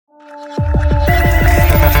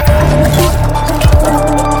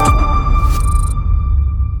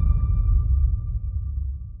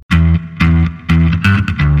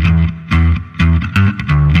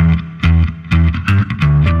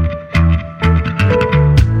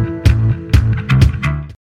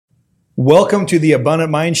Welcome to the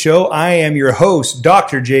Abundant Mind Show. I am your host,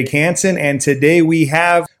 Dr. Jake Hansen, and today we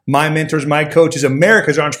have my mentors, my coaches,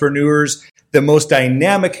 America's entrepreneurs, the most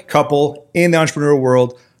dynamic couple in the entrepreneurial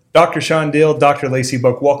world, Dr. Shawn Dill, Dr. Lacey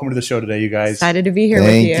Book. Welcome to the show today, you guys. Excited to be here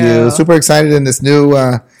with you. Thank you. Super excited in this new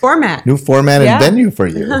format and venue for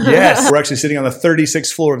you. Yes. We're actually sitting on the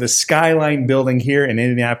 36th floor of the Skyline building here in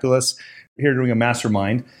Indianapolis. We're here doing a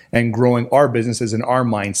mastermind and growing our businesses and our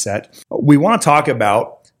mindset. We want to talk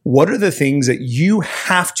about what are the things that you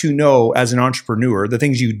have to know as an entrepreneur, the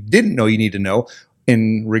things you didn't know you need to know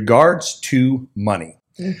in regards to money.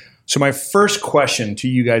 So my first question to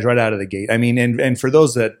you guys right out of the gate, and for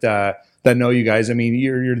those that know you guys,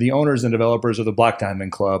 you're the owners and developers of the Black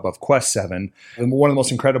Diamond Club, of Quest 7, one of the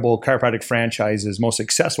most incredible chiropractic franchises, most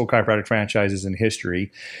successful chiropractic franchises in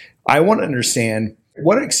history. I want to understand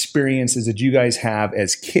what experiences did you guys have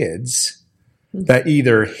as kids that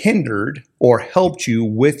either hindered or helped you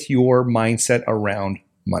with your mindset around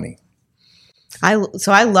money?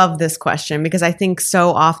 So I love this question because I think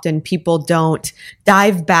so often people don't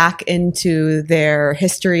dive back into their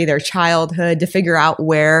history, their childhood to figure out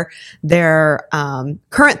where their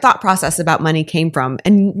current thought process about money came from.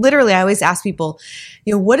 And literally, I always ask people,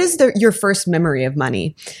 what is your first memory of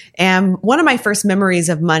money? And one of my first memories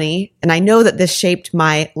of money, and I know that this shaped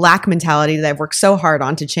my lack mentality that I've worked so hard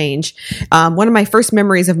on to change. One of my first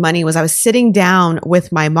memories of money was I was sitting down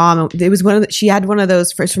with my mom. It was she had one of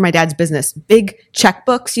those for my dad's business, big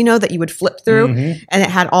checkbooks, that you would flip through, and it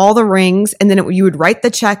had all the rings, and then you would write the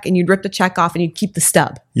check and you'd rip the check off and you'd keep the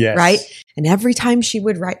stub. Yes. Right. And every time she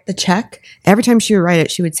would write the check, every time she would write it,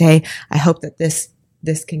 she would say, I hope that this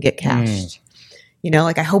can get cashed.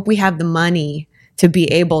 I hope we have the money to be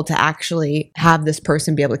able to actually have this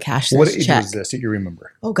person be able to cash this check. What age was this that you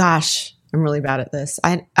remember? Oh gosh, I'm really bad at this.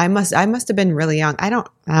 I must have been really young. I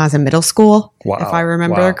was in middle school, if I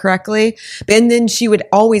remember correctly. And then she would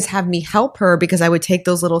always have me help her because I would take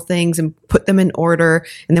those little things and put them in order.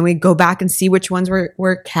 And then we'd go back and see which ones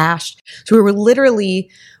were cashed. So we were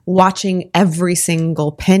literally watching every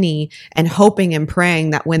single penny and hoping and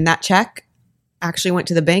praying that when that check actually went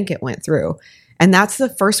to the bank, it went through. And that's the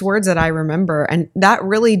first words that I remember. And that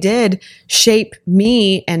really did shape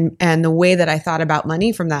me and the way that I thought about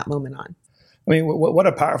money from that moment on. What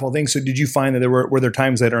a powerful thing. So did you find that were there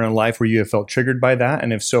times later in life where you have felt triggered by that?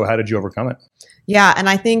 And if so, how did you overcome it? Yeah. And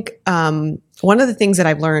I think one of the things that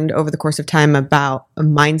I've learned over the course of time about a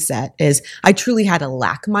mindset is I truly had a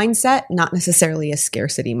lack mindset, not necessarily a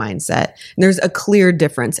scarcity mindset. And there's a clear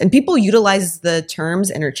difference. And people utilize the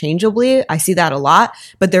terms interchangeably. I see that a lot,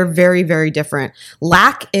 but they're very, very different.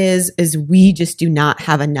 Lack is we just do not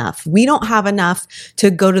have enough. We don't have enough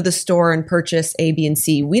to go to the store and purchase A, B, and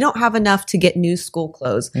C. We don't have enough to get new school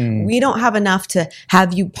clothes. We don't have enough to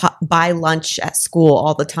have you buy lunch at school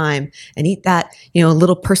all the time and eat that,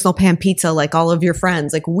 little personal pan pizza like all of your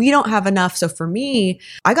friends. Like, we don't have enough. So for me,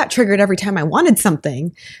 I got triggered every time I wanted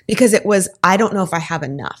something because it was, I don't know if I have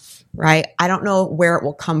enough, right? I don't know where it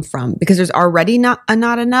will come from because there's already not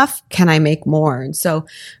enough. Can I make more? And so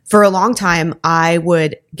for a long time, I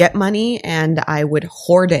would get money and I would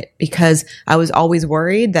hoard it because I was always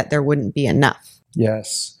worried that there wouldn't be enough.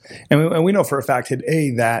 Yes. And we know for a fact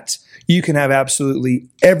today that you can have absolutely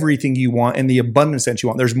everything you want in the abundance that you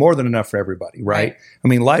want. There's more than enough for everybody, right?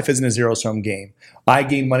 Life isn't a zero-sum game. I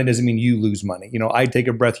gain money doesn't mean you lose money. I take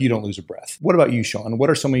a breath, you don't lose a breath. What about you, Shawn? What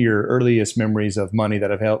are some of your earliest memories of money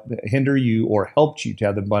that have helped hinder you or helped you to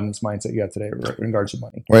have the abundance mindset you have today in regards to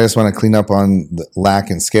money? Well, I just want to clean up on the lack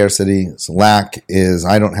and scarcity. So lack is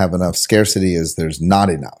I don't have enough. Scarcity is there's not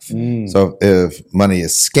enough. So if money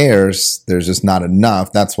is scarce, there's just not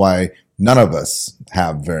enough. That's why none of us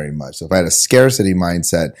have very much. So if I had a scarcity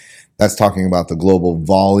mindset, that's talking about the global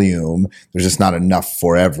volume. There's just not enough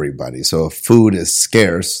for everybody. So if food is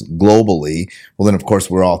scarce globally, well, then of course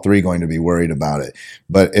we're all three going to be worried about it.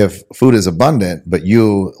 But if food is abundant, but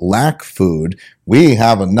you lack food, we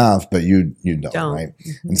have enough, but you don't. Right?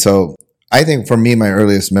 And so I think for me, my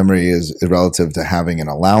earliest memory is relative to having an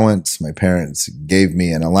allowance. My parents gave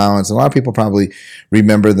me an allowance. A lot of people probably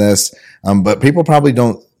remember this, but people probably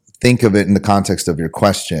don't think of it in the context of your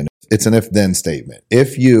question. It's an if-then statement.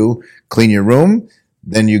 If you clean your room,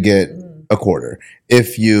 then you get a quarter.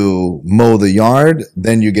 If you mow the yard,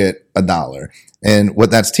 then you get $1. And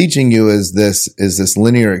what that's teaching you is this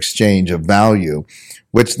linear exchange of value,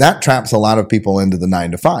 which that traps a lot of people into the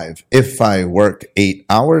 9 to 5. If I work 8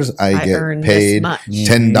 hours, I get paid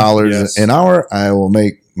 $10 an hour. I will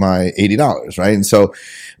make my $80, right? And so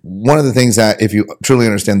one of the things that if you truly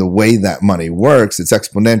understand the way that money works, it's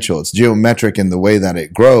exponential, it's geometric in the way that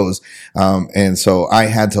it grows. And so I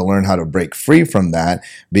had to learn how to break free from that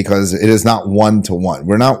because it is not one to one.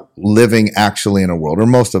 We're not living actually in a world, or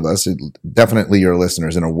most of us, definitely your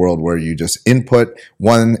listeners, in a world where you just input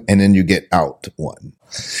one and then you get out one.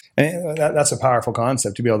 And that's a powerful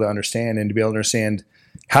concept to be able to understand, and to be able to understand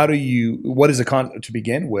what is a concept to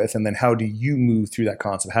begin with, and then how do you move through that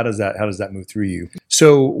concept? How does that move through you?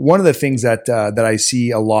 So one of the things that I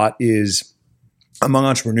see a lot is among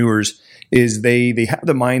entrepreneurs is they have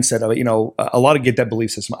the mindset of, a lot of get that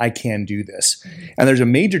belief system, I can do this. And there's a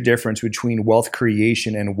major difference between wealth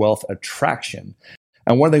creation and wealth attraction.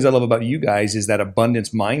 And one of the things I love about you guys is that abundance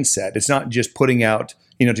mindset. It's not just putting out,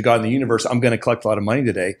 to God in the universe, I'm going to collect a lot of money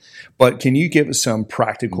today. But can you give us some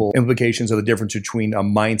practical implications of the difference between a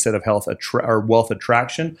mindset of or wealth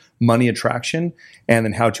attraction, money attraction, and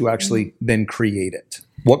then how to actually then create it?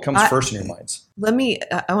 What comes first in your minds?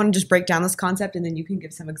 I want to just break down this concept and then you can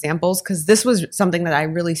give some examples, because this was something that I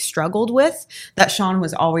really struggled with, that Shawn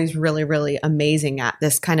was always really, really amazing at,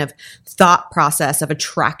 this kind of thought process of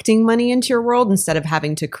attracting money into your world instead of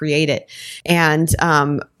having to create it. And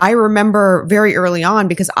I remember very early on,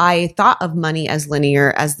 because I thought of money as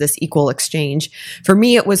linear, as this equal exchange. For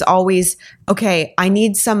me, it was always, okay, I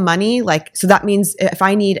need some money. So that means if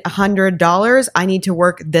I need $100, I need to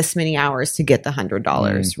work this many hours to get the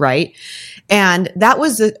 $100, right? And that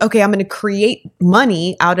was, okay, I'm going to create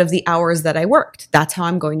money out of the hours that I worked. That's how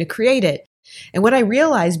I'm going to create it. And what I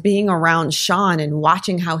realized being around Shawn and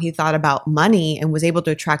watching how he thought about money and was able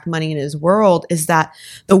to attract money in his world is that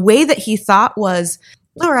the way that he thought was,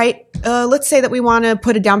 all right, let's say that we want to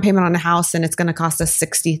put a down payment on a house and it's going to cost us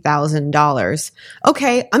 $60,000.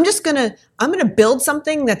 Okay, I'm going to build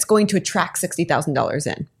something that's going to attract $60,000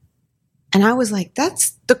 in. And I was like,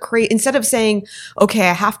 that's instead of saying, okay,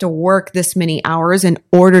 I have to work this many hours in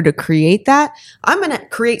order to create that, I'm going to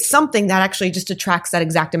create something that actually just attracts that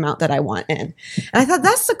exact amount that I want in. And I thought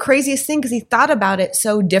that's the craziest thing, because he thought about it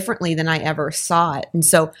so differently than I ever saw it. And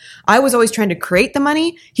so I was always trying to create the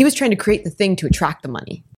money. He was trying to create the thing to attract the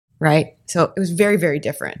money. Right. So it was very, very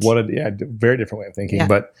different. Very different way of thinking. Yeah.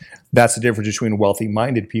 But that's the difference between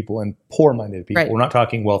wealthy-minded people and poor-minded people. Right. We're not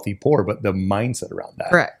talking wealthy-poor, but the mindset around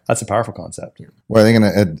that. Correct. That's a powerful concept. Yeah. Well, I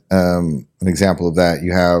think an example of that,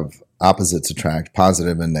 you have opposites attract,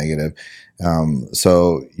 positive and negative.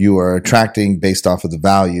 So you are attracting based off of the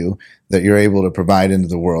value that you're able to provide into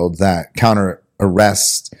the world that counter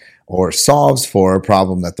arrests or solves for a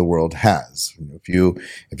problem that the world has. If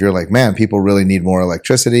you're like, man, people really need more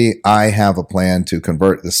electricity, I have a plan to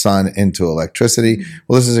convert the sun into electricity.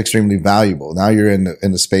 Well, this is extremely valuable. Now you're in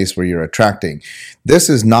the space where you're attracting. This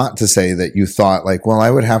is not to say that you thought like, well, I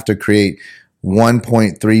would have to create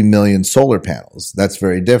 1.3 million solar panels. That's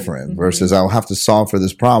very different versus I'll have to solve for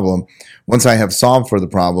this problem. Once I have solved for the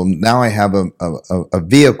problem, now I have a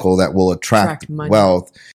vehicle that will attract wealth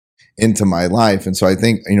into my life. And so I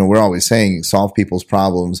think, we're always saying solve people's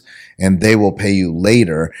problems and they will pay you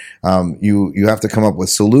later. You have to come up with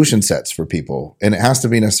solution sets for people. And it has to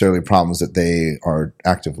be necessarily problems that they are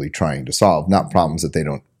actively trying to solve, not problems that they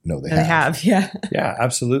don't know they have. Yeah. Yeah,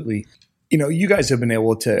 absolutely. You guys have been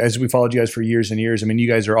able to, as we followed you guys for years and years, you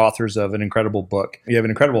guys are authors of an incredible book. You have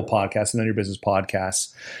an incredible podcast, None of Your Business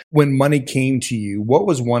podcasts. When money came to you, what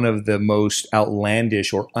was one of the most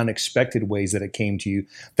outlandish or unexpected ways that it came to you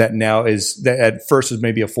that now that at first was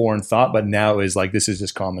maybe a foreign thought, but now is like, this is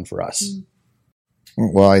just common for us?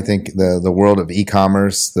 Well, I think the world of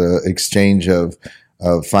e-commerce, the exchange of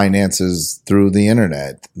finances through the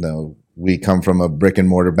internet, we come from a brick and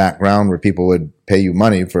mortar background where people would pay you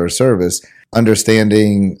money for a service.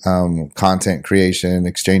 Understanding content creation,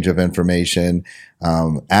 exchange of information,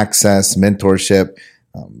 access, mentorship.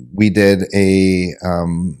 We did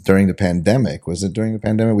during the pandemic, was it during the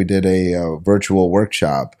pandemic? We did a virtual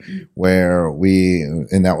workshop where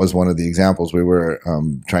and that was one of the examples. We were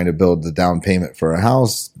trying to build the down payment for a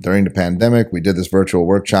house during the pandemic. We did this virtual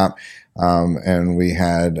workshop. And we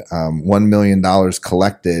had $1 million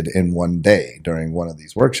collected in one day during one of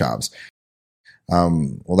these workshops.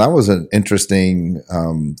 Well, that was an interesting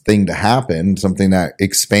thing to happen, something that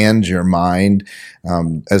expands your mind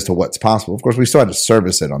as to what's possible. Of course, we still had to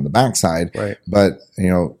service it on the backside, right? But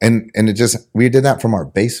we did that from our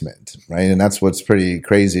basement, right? And that's what's pretty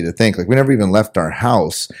crazy to think. Like we never even left our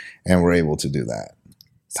house, and we're able to do that.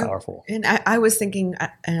 Powerful. And I was thinking,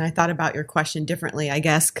 and I thought about your question differently, I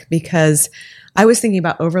guess, because I was thinking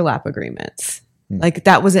about overlap agreements. Like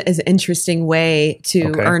that was an interesting way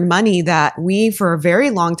to earn money that we, for a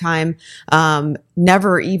very long time,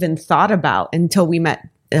 never even thought about until we met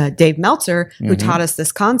Dave Meltzer, who taught us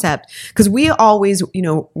this concept, because we always,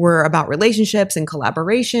 were about relationships and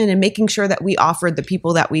collaboration and making sure that we offered the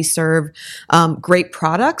people that we serve great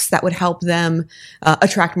products that would help them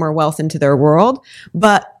attract more wealth into their world.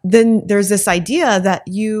 But then there's this idea that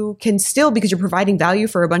you can still, because you're providing value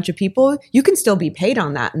for a bunch of people, you can still be paid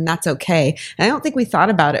on that, and that's okay. And I don't think we thought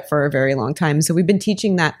about it for a very long time. So we've been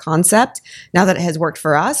teaching that concept, now that it has worked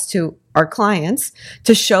for us, to our clients,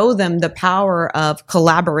 to show them the power of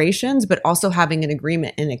collaborations, but also having an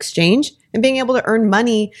agreement in exchange and being able to earn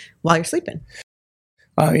money while you're sleeping.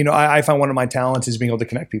 I find one of my talents is being able to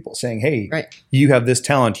connect people, saying, hey, right, you have this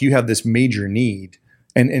talent, you have this major need.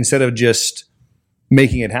 And instead of just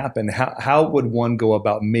making it happen, how would one go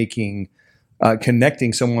about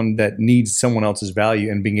connecting someone that needs someone else's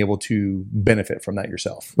value and being able to benefit from that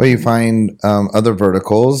yourself? Well, you find other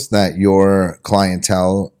verticals that your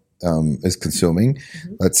clientele is consuming.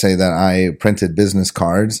 Let's say that I printed business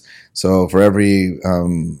cards. So for every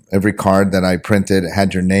card that I printed, it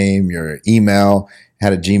had your name, your email,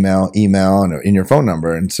 had a Gmail email, and your phone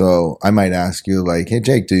number. And so I might ask you, like, hey,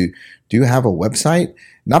 Jake, do you have a website?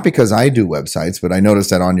 Not because I do websites, but I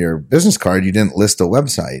noticed that on your business card, you didn't list a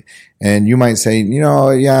website. And you might say,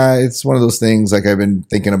 yeah, it's one of those things, like I've been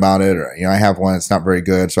thinking about it, or, I have one, it's not very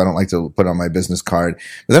good, so I don't like to put it on my business card.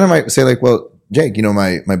 But then I might say, like, well, Jake,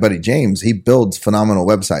 my buddy James, he builds phenomenal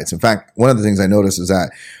websites. In fact, one of the things I noticed is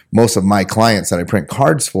that most of my clients that I print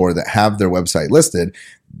cards for that have their website listed,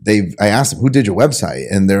 I asked them, who did your website?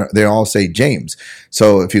 And they all say James.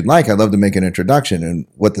 So if you'd like, I'd love to make an introduction. And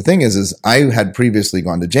what the thing is I had previously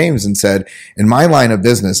gone to James and said, in my line of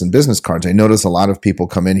business and business cards, I notice a lot of people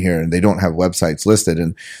come in here and they don't have websites listed.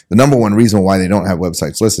 And the number one reason why they don't have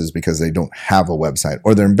websites listed is because they don't have a website,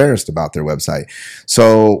 or they're embarrassed about their website.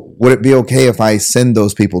 So would it be okay if I send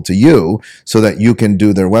those people to you so that you can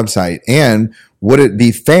do their website? And would it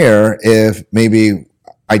be fair if maybe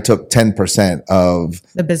I took 10% of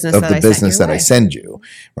the business that I send you,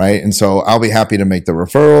 right? And so I'll be happy to make the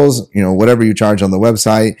referrals, whatever you charge on the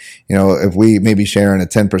website, if we maybe share in a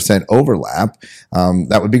 10% overlap,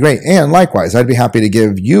 that would be great. And likewise, I'd be happy to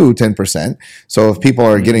give you 10%. So if people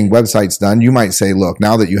are getting websites done, you might say, look,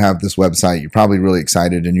 now that you have this website, you're probably really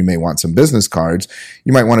excited and you may want some business cards.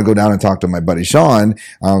 You might want to go down and talk to my buddy Shawn,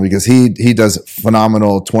 because he does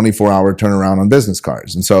phenomenal 24-hour turnaround on business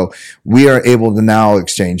cards. And so we are able to now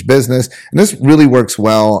exchange business. And this really works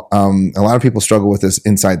well. A lot of people struggle with this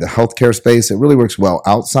inside the healthcare space. It really works well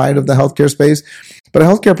outside of the healthcare space. But a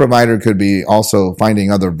healthcare provider could be also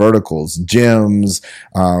finding other verticals, gyms,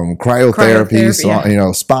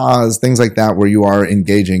 cryotherapy, spas, things like that, where you are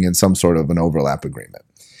engaging in some sort of an overlap agreement.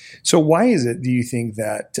 So why is it, do you think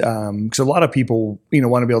that, because a lot of people,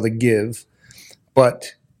 want to be able to give,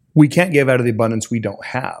 but we can't give out of the abundance we don't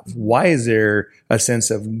have. Why is there a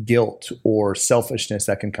sense of guilt or selfishness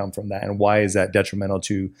that can come from that? And why is that detrimental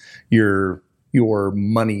to your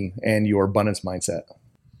money and your abundance mindset?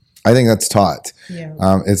 I think that's taught. Yeah.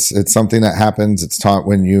 It's something that happens. It's taught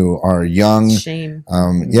when you are young. Shame.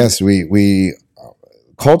 Yes, we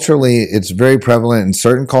culturally, it's very prevalent in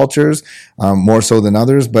certain cultures, more so than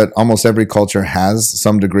others, but almost every culture has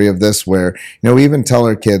some degree of this where, we even tell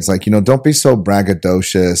our kids, like, don't be so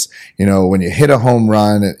braggadocious. When you hit a home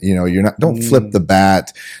run, don't flip the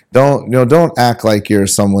bat. Don't act like you're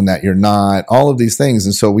someone that you're not, all of these things.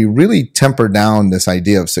 And so we really temper down this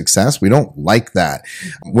idea of success. We don't like that.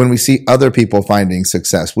 When we see other people finding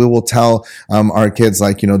success, we will tell our kids,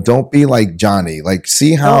 like, don't be like Johnny, like,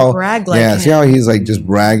 see how, don't brag like him. See how he's like just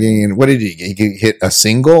bragging. And what did he hit a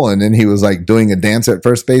single and then he was like doing a dance at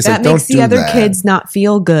first base. That like, makes the other kids not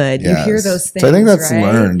feel good. Yes. You hear those things. So I think that's right?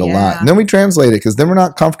 learned a lot. And then we translate it, because then we're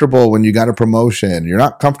not comfortable when you got a promotion. You're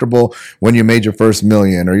not comfortable when you made your first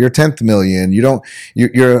million or your 10th million.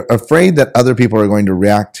 You're afraid that other people are going to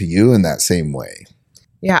react to you in that same way.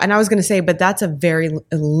 Yeah, and I was going to say, but that's a very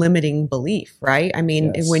limiting belief, right? I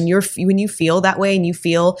mean, yes. when you feel that way and you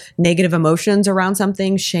feel negative emotions around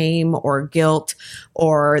something, shame or guilt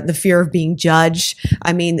or the fear of being judged,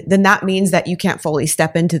 I mean, then that means that you can't fully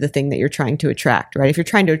step into the thing that you're trying to attract, right? If you're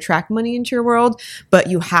trying to attract money into your world, but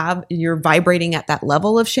you're vibrating at that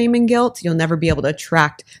level of shame and guilt, you'll never be able to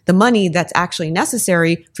attract the money that's actually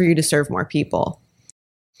necessary for you to serve more people.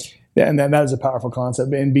 Yeah, and that is a powerful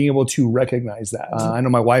concept, and being able to recognize that. I know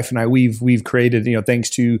my wife and I, we've created, thanks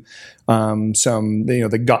to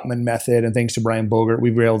the Gottman method, and thanks to Brian Bogert,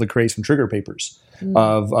 we were able to create some trigger papers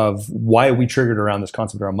of why we triggered around this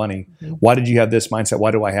concept around money. Why did you have this mindset?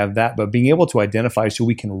 Why do I have that? But being able to identify so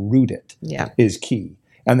we can root it is key,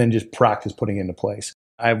 and then just practice putting it into place.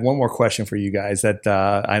 I have one more question for you guys that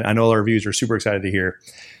I know our viewers are super excited to hear.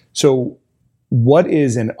 So, what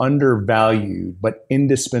is an undervalued but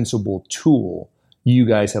indispensable tool you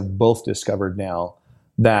guys have both discovered now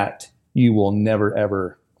that you will never,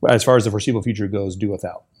 ever, as far as the foreseeable future goes, do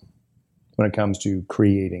without when it comes to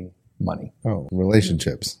creating money? Oh,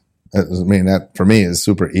 relationships. I mean, that for me is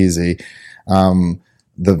super easy.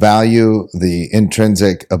 The value, the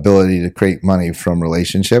intrinsic ability to create money from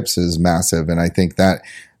relationships is massive. And I think that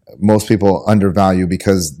most people undervalue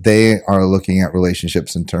because they are looking at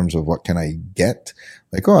relationships in terms of what can I get?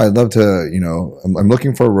 Like, oh, I'd love to, I'm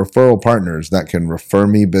looking for referral partners that can refer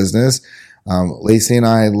me business. Lacey and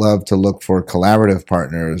I love to look for collaborative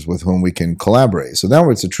partners with whom we can collaborate. So now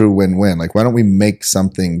it's a true win-win. Like, why don't we make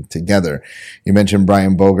something together? You mentioned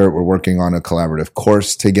Brian Bogart. We're working on a collaborative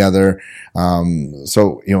course together.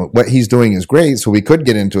 So what he's doing is great. So we could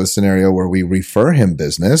get into a scenario where we refer him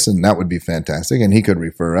business, and that would be fantastic. And he could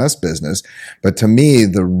refer us business. But to me,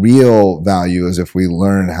 the real value is if we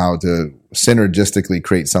learn how to synergistically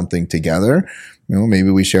create something together. Maybe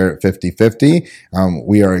we share it 50-50.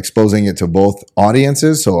 We are exposing it to both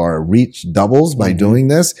audiences, so our reach doubles by doing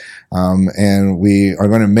this. And we are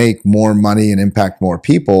going to make more money and impact more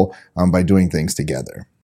people by doing things together.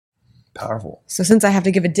 Powerful. So since I have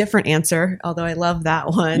to give a different answer, although I love that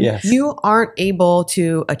one, yes. You aren't able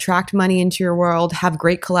to attract money into your world, have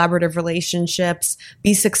great collaborative relationships,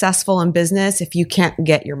 be successful in business if you can't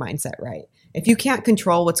get your mindset right. If you can't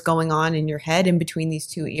control what's going on in your head in between these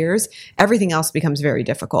two ears, everything else becomes very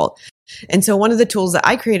difficult. And so one of the tools that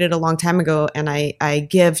I created a long time ago and I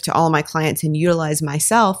give to all of my clients and utilize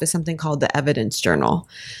myself is something called the evidence journal.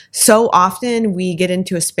 So often we get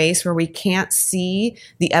into a space where we can't see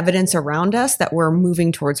the evidence around us that we're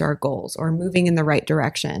moving towards our goals or moving in the right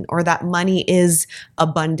direction or that money is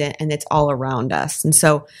abundant and it's all around us. And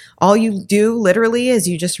so all you do literally is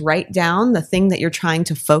you just write down the thing that you're trying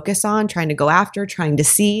to focus on, trying to go after, trying to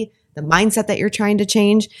see, the mindset that you're trying to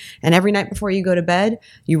change. And every night before you go to bed,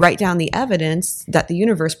 you write down the evidence that the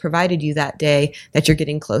universe provided you that day that you're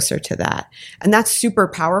getting closer to that. And that's super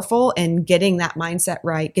powerful in getting that mindset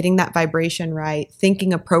right, getting that vibration right,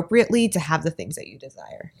 thinking appropriately to have the things that you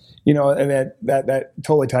desire. And that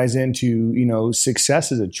totally ties into,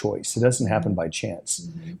 success is a choice. It doesn't happen by chance.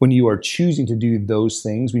 Mm-hmm. When you are choosing to do those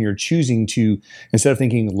things, when you're choosing to, instead of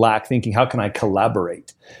thinking lack, thinking, how can I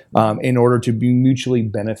collaborate in order to be mutually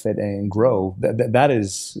benefit and grow?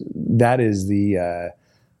 That's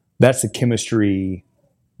the chemistry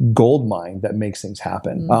gold mine that makes things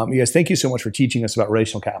happen. You guys, thank you so much for teaching us about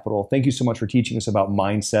relational capital. Thank you so much for teaching us about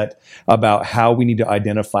mindset, about how we need to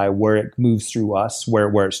identify where it moves through us, where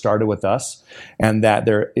it started with us, and that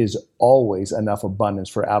there is always enough abundance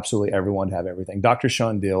for absolutely everyone to have everything. Dr.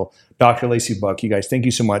 Shawn Dill, Dr. Lacey Book, you guys, thank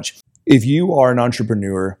you so much. If you are an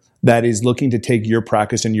entrepreneur that is looking to take your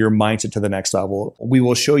practice and your mindset to the next level, we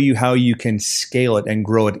will show you how you can scale it and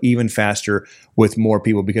grow it even faster with more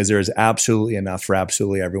people, because there is absolutely enough for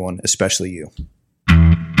absolutely everyone, especially you.